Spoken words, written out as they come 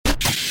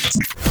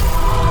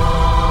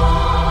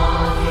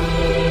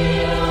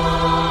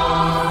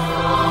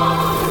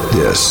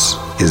This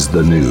is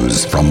the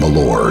news from the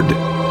Lord.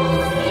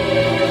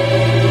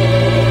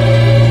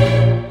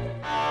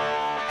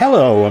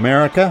 Hello,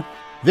 America.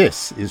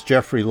 This is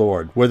Jeffrey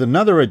Lord with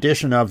another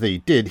edition of the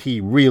Did He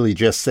Really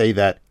Just Say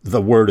That?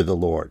 The Word of the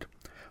Lord.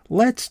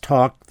 Let's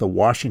talk the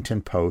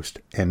Washington Post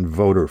and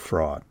voter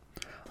fraud.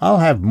 I'll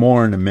have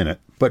more in a minute,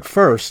 but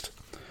first,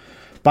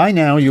 by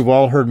now you've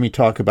all heard me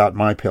talk about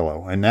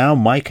MyPillow, and now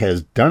Mike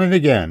has done it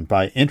again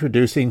by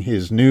introducing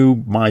his new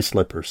My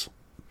Slippers.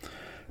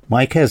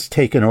 Mike has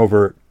taken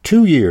over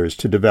 2 years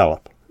to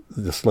develop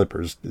the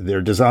slippers. They're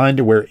designed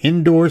to wear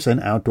indoors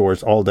and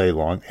outdoors all day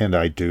long, and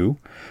I do.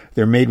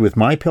 They're made with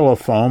MyPillow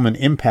foam and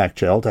impact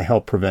gel to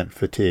help prevent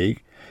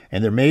fatigue,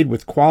 and they're made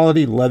with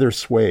quality leather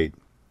suede.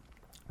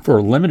 For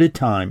a limited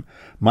time,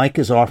 Mike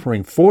is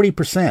offering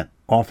 40%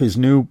 off his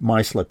new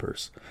My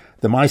Slippers.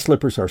 The My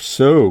Slippers are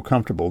so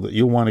comfortable that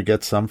you'll want to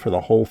get some for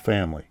the whole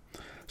family.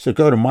 So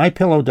go to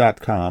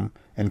MyPillow.com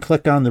and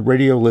click on the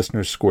radio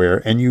listener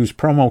square and use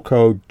promo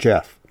code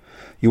Jeff.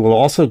 You will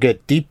also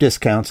get deep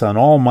discounts on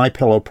all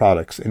MyPillow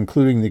products,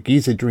 including the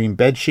Giza Dream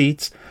bed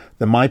sheets,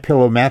 the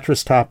MyPillow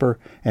mattress topper,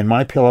 and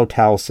MyPillow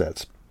towel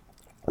sets.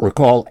 Or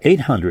call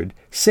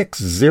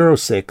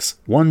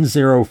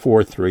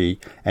 800-606-1043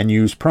 and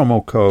use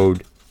promo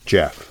code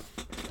Jeff.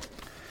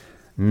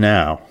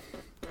 Now,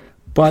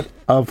 but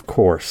of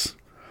course,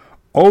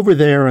 over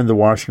there in the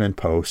Washington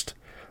Post,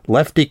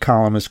 lefty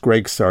columnist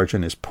Greg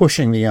Sargent is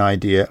pushing the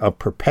idea of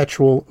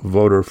perpetual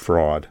voter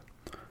fraud.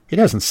 He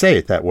doesn't say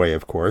it that way,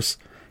 of course.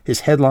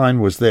 His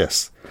headline was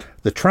this: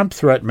 "The Trump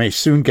threat may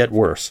soon get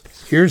worse.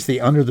 Here's the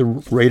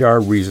under-the-radar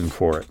reason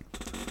for it."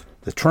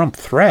 The Trump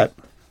threat?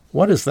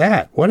 What is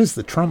that? What is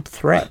the Trump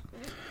threat?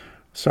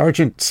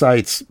 Sargent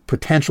cites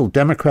potential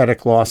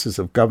Democratic losses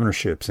of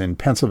governorships in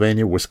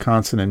Pennsylvania,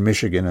 Wisconsin, and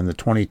Michigan in the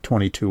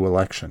 2022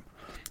 election.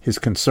 His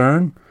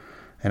concern,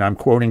 and I'm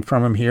quoting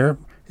from him here,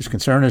 his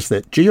concern is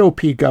that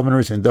GOP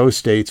governors in those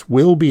states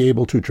will be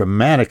able to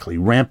dramatically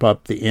ramp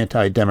up the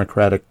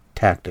anti-democratic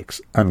tactics,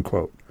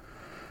 unquote.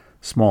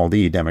 Small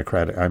d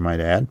Democratic, I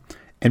might add.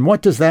 And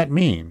what does that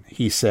mean?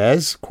 He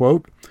says,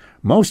 quote,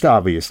 "Most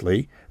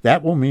obviously,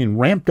 that will mean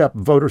ramped up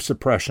voter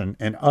suppression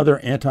and other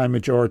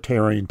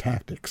anti-majoritarian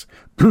tactics.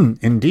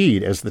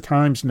 Indeed, as the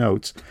Times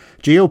notes,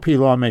 GOP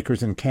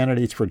lawmakers and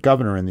candidates for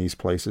governor in these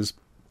places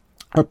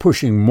are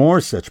pushing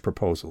more such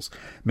proposals,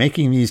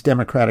 making these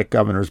Democratic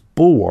governors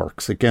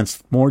bulwarks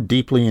against more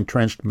deeply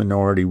entrenched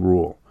minority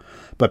rule.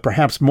 But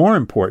perhaps more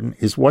important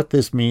is what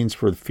this means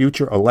for the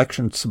future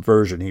election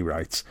subversion," he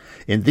writes.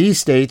 "In these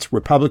states,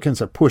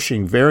 Republicans are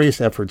pushing various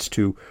efforts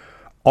to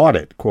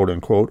audit,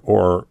 quote-unquote,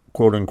 or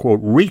quote-unquote,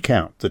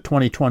 recount the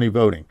 2020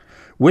 voting,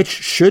 which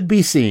should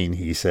be seen,"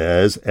 he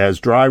says, "as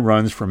dry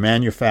runs for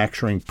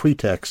manufacturing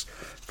pretexts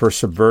for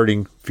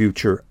subverting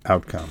future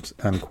outcomes,"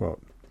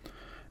 unquote.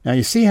 Now,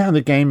 you see how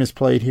the game is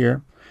played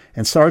here?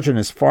 And Sargent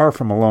is far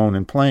from alone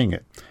in playing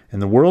it.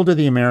 In the world of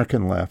the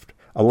American left,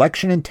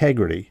 election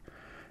integrity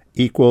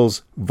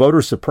equals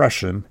voter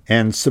suppression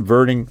and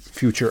subverting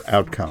future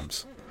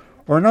outcomes.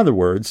 Or in other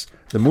words,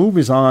 the move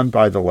is on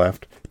by the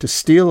left to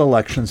steal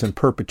elections in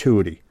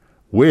perpetuity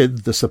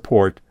with the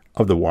support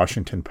of the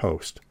Washington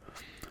Post.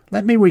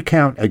 Let me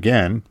recount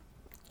again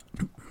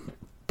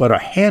but a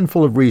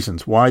handful of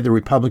reasons why the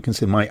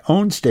Republicans in my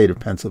own state of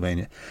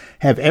Pennsylvania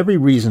have every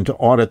reason to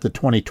audit the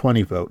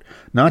 2020 vote,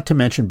 not to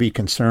mention be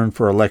concerned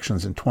for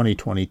elections in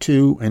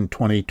 2022 and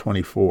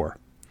 2024.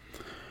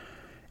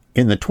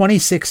 In the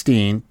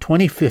 2016,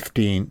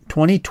 2015,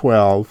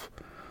 2012,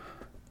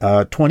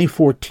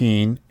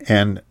 2014,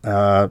 and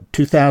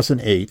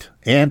 2008,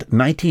 and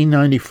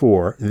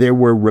 1994, there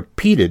were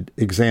repeated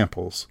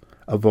examples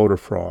of voter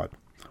fraud,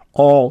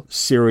 all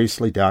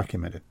seriously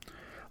documented.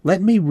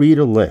 Let me read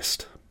a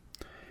list.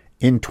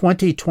 In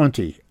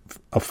 2020,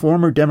 a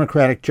former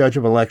Democratic judge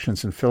of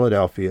elections in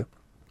Philadelphia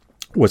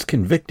was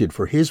convicted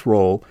for his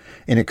role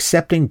in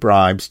accepting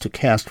bribes to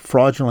cast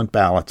fraudulent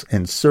ballots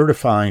and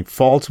certifying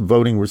false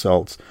voting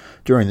results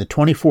during the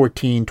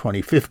 2014,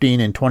 2015,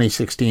 and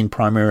 2016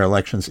 primary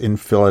elections in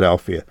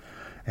Philadelphia.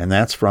 And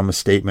that's from a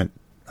statement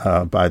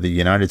by the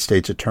United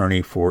States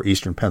Attorney for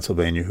Eastern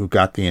Pennsylvania, who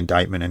got the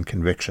indictment and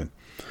conviction.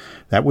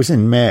 That was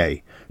in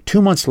May.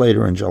 2 months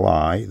later, in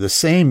July, the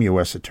same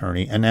U.S.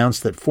 Attorney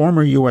announced that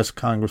former U.S.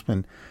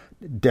 Congressman,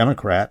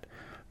 Democrat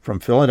from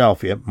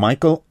Philadelphia,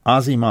 Michael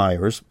Ozzie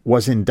Myers,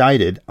 was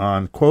indicted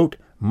on, quote,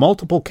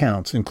 multiple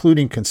counts,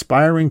 including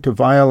conspiring to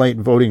violate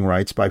voting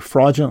rights by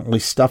fraudulently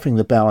stuffing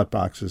the ballot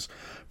boxes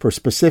for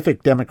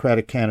specific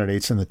Democratic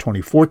candidates in the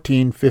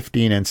 2014,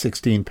 15, and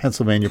 16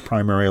 Pennsylvania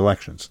primary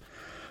elections.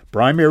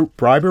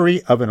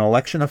 Bribery of an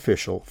election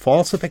official,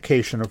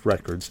 falsification of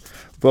records,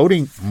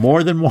 voting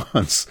more than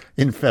once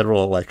in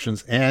federal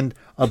elections, and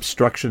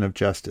obstruction of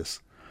justice,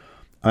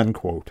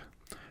 unquote.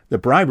 The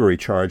bribery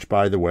charge,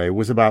 by the way,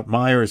 was about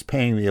Myers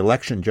paying the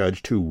election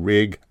judge to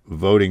rig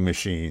voting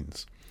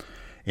machines.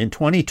 In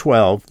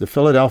 2012, the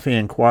Philadelphia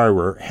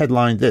Inquirer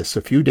headlined this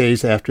a few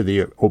days after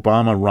the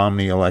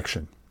Obama-Romney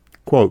election.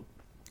 Quote,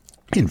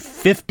 in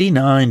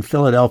 59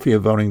 Philadelphia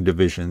voting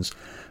divisions,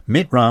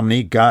 Mitt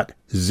Romney got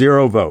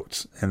 0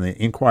 votes, and the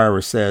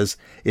Inquirer says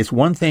it's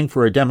one thing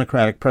for a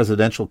Democratic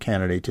presidential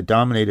candidate to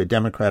dominate a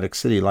Democratic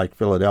city like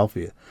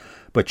Philadelphia,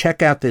 but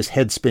check out this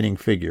head-spinning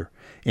figure.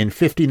 In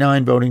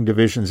 59 voting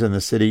divisions in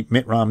the city,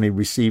 Mitt Romney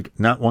received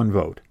not 1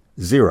 vote.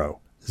 0.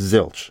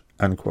 Zilch,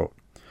 unquote.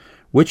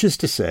 Which is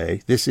to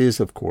say, this is,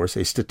 of course,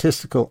 a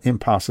statistical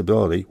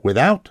impossibility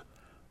without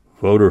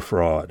voter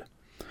fraud.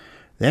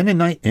 Then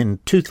in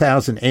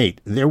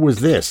 2008, there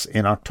was this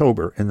in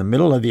October, in the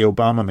middle of the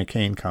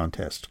Obama-McCain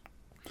contest.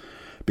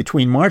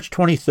 Between March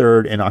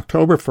 23rd and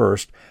October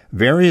 1st,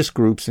 various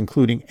groups,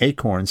 including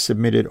Acorn,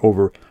 submitted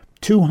over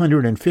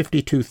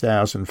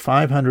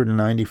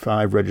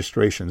 252,595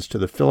 registrations to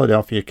the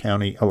Philadelphia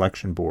County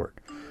Election Board,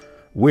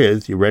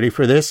 with, you ready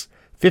for this,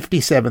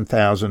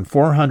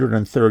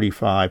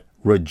 57,435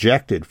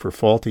 rejected for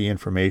faulty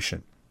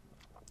information.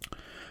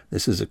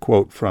 This is a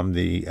quote from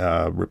the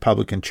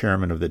Republican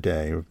chairman of the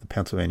day of the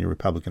Pennsylvania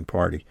Republican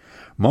Party.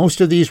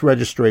 Most of these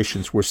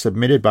registrations were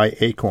submitted by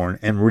Acorn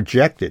and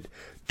rejected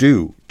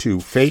due to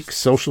fake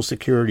Social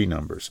Security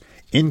numbers,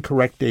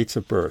 incorrect dates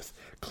of birth,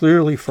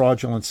 clearly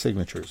fraudulent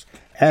signatures,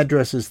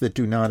 addresses that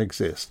do not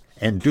exist,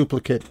 and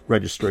duplicate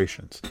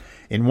registrations.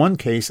 In one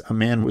case, a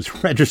man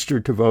was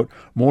registered to vote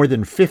more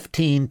than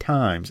 15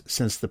 times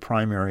since the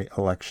primary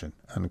election,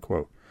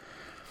 unquote.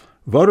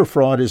 Voter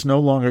fraud is no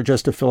longer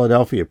just a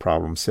Philadelphia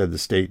problem, said the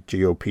state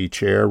GOP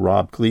chair,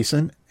 Rob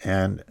Gleason,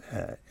 and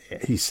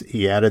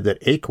he added that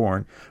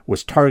Acorn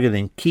was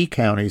targeting key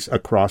counties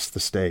across the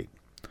state.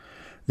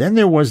 Then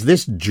there was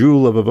this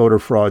jewel of a voter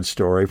fraud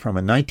story from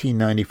a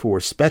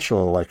 1994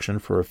 special election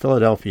for a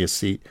Philadelphia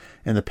seat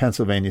in the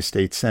Pennsylvania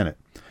State Senate.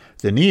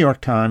 The New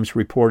York Times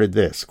reported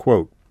this,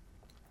 quote,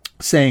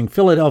 saying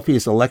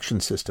Philadelphia's election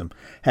system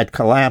had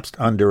collapsed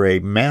under a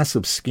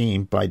massive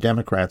scheme by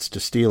Democrats to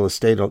steal a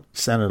state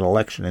Senate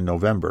election in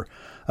November.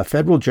 A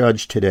federal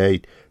judge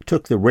today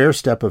took the rare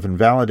step of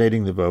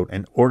invalidating the vote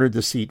and ordered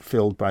the seat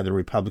filled by the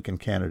Republican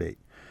candidate.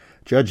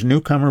 Judge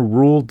Newcomer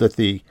ruled that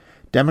the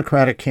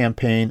Democratic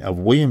campaign of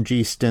William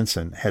G.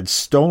 Stinson had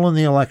stolen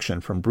the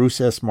election from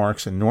Bruce S.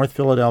 Marks in North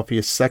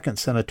Philadelphia's 2nd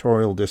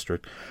Senatorial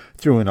District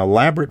through an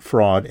elaborate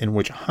fraud in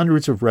which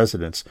hundreds of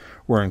residents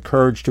were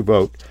encouraged to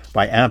vote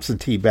by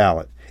absentee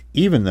ballot,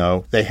 even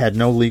though they had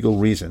no legal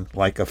reason,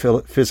 like a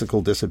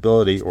physical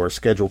disability or a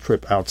scheduled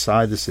trip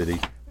outside the city,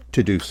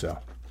 to do so.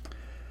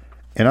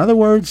 In other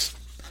words,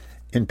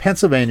 in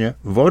Pennsylvania,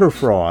 voter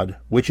fraud,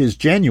 which is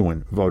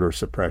genuine voter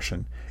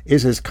suppression,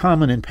 is as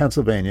common in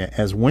Pennsylvania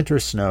as winter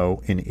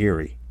snow in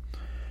Erie.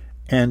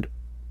 And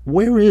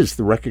where is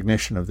the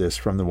recognition of this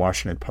from the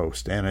Washington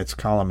Post and its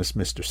columnist,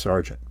 Mr.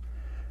 Sargent?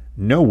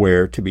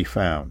 Nowhere to be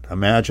found.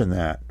 Imagine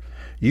that.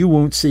 You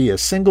won't see a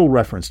single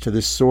reference to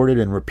this sordid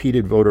and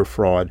repeated voter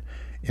fraud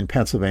in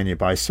Pennsylvania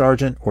by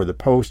Sargent or the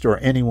Post or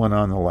anyone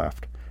on the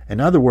left.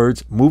 In other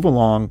words, move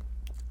along.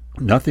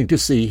 Nothing to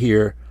see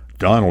here.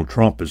 Donald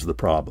Trump is the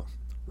problem.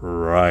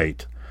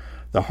 Right.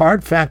 The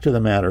hard fact of the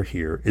matter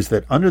here is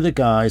that under the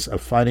guise of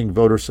fighting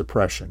voter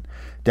suppression,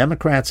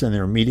 Democrats and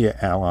their media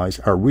allies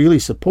are really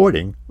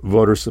supporting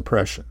voter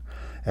suppression,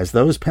 as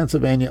those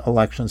Pennsylvania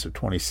elections of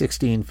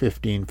 2016,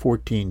 15,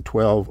 14,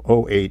 12,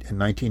 08, and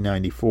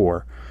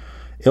 1994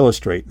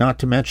 illustrate, not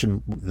to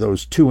mention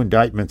those 2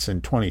 indictments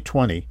in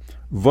 2020,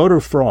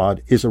 voter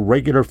fraud is a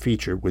regular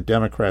feature with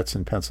Democrats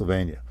in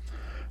Pennsylvania.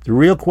 The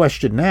real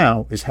question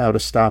now is how to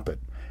stop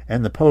it,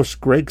 and the Post's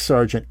Greg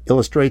Sargent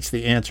illustrates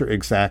the answer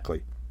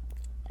exactly.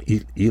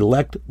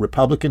 Elect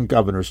Republican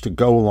governors to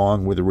go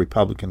along with a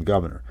Republican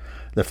governor.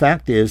 The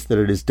fact is that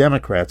it is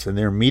Democrats and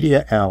their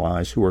media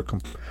allies who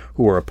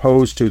are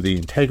opposed to the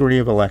integrity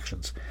of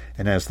elections,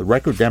 and as the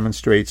record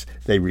demonstrates,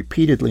 they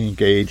repeatedly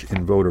engage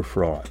in voter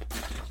fraud.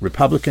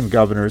 Republican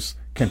governors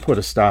can put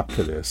a stop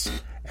to this,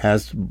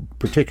 as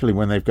particularly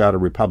when they've got a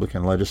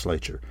Republican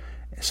legislature.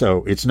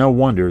 So it's no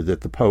wonder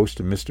that the Post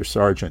and Mr.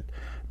 Sargent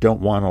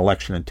don't want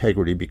election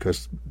integrity,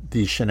 because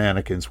these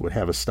shenanigans would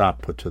have a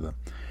stop put to them.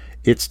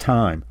 It's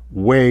time,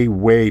 way,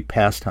 way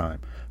past time,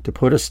 to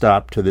put a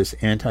stop to this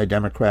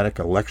anti-democratic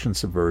election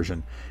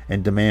subversion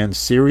and demand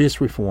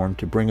serious reform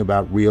to bring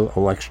about real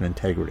election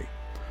integrity.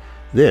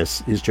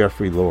 This is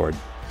Jeffrey Lord.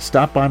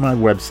 Stop by my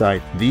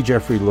website,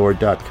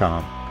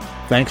 thejeffreylord.com.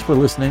 Thanks for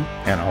listening,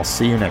 and I'll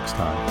see you next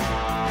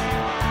time.